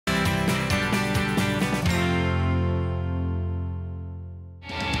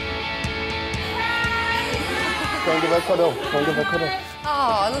Go and give her a cuddle. Go and give her a cuddle.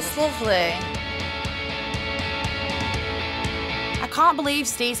 Oh, that's lovely. I can't believe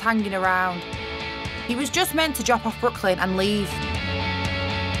Steve's hanging around. He was just meant to drop off Brooklyn and leave.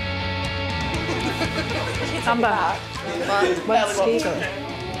 Amber, where's Steve going?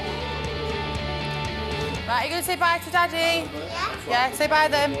 Right, you going to say bye to Daddy? Yeah, say bye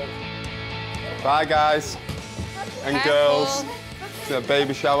then. Bye, guys. And Careful. girls. To the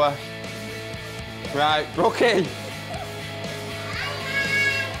baby shower. Right, Brookie.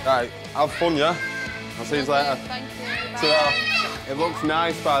 Right, have fun, yeah? I'll see you later. Thank you. Ta-ra. It looks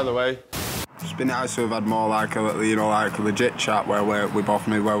nice, by the way. It's been nice to have had more like a, you know, like a legit chat where we both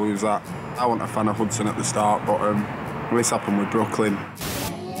knew where we was at. I wasn't a fan of Hudson at the start, but this happened with Brooklyn.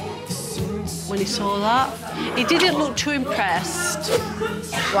 When he saw that, he didn't look too impressed.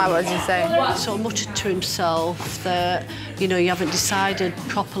 Why, what did he say? So much to himself that, you know, you haven't decided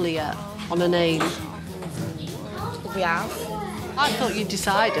properly yet on a name. We have. I thought you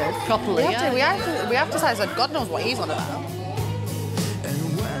decided properly, We have decided, so God knows what he's on about.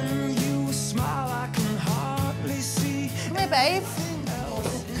 Come here, babe.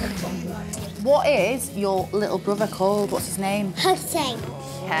 What is your little brother called? What's his name? Hudson.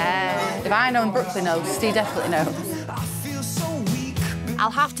 Yeah. If I know and Brooklyn knows, Steve definitely knows.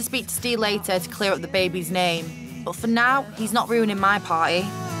 I'll have to speak to Steve later to clear up the baby's name. But for now, he's not ruining my party.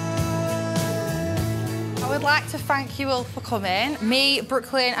 I would like to thank you all for coming. Me,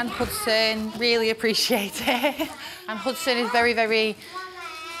 Brooklyn and Hudson really appreciate it. And Hudson is very, very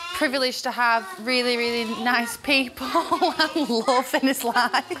privileged to have really, really nice people and love in his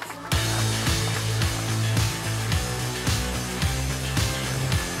life.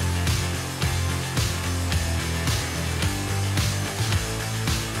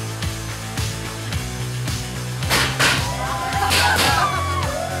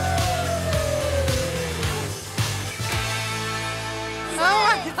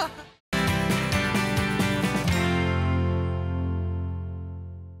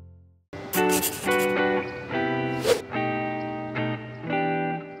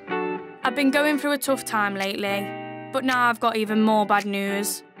 I've been going through a tough time lately, but now I've got even more bad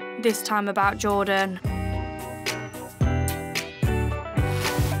news, this time about Jordan.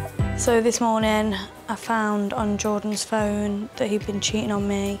 So this morning, I found on Jordan's phone that he'd been cheating on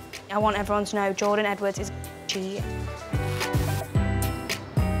me. I want everyone to know Jordan Edwards is cheating.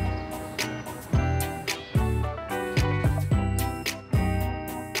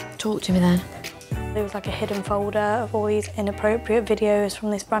 Talk to me then. There was like a hidden folder of all these inappropriate videos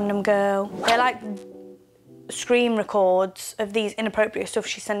from this random girl. They're like screen records of these inappropriate stuff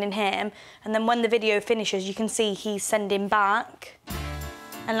she's sending him, and then when the video finishes, you can see he's sending back.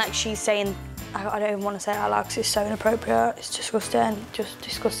 And like she's saying, I don't even want to say it out loud because it's so inappropriate, it's disgusting, just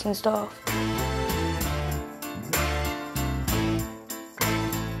disgusting stuff.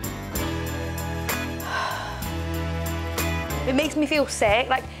 It makes me feel sick,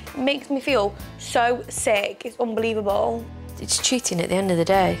 like, it makes me feel so sick, it's unbelievable. It's cheating at the end of the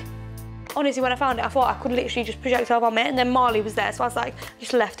day. Honestly, when I found it, I thought I could literally just projectile vomit, and then Marley was there, so I was like, I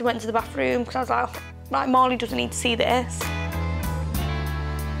just left and went to the bathroom, because I was like, Marley doesn't need to see this.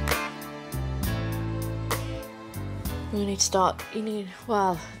 You need to start,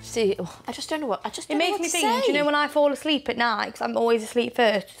 well, see, I just don't know what, It makes me think, do you know when I fall asleep at night, because I'm always asleep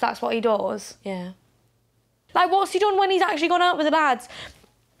first, that's what he does? Yeah. Like, what's he done when he's actually gone out with the lads?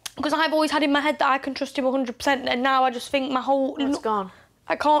 Because I've always had in my head that I can trust him 100%, and now I just think my whole... It's gone.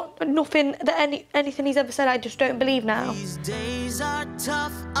 I can't, nothing, that anything he's ever said, I just don't believe now. These days are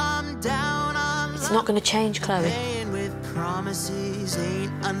tough, I'm down on it's not going to change, Chloe.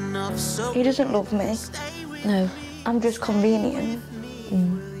 He doesn't love me. No. I'm just convenient.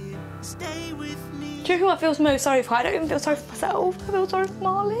 Mm. Do you know who I feel most sorry for? I don't even feel sorry for myself. I feel sorry for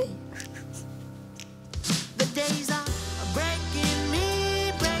Marley. The days are breaking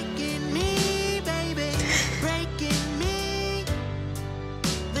me, baby, breaking me.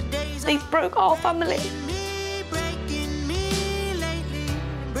 The days They broke our family. breaking me lately,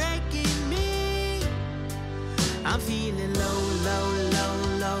 breaking me. I'm feeling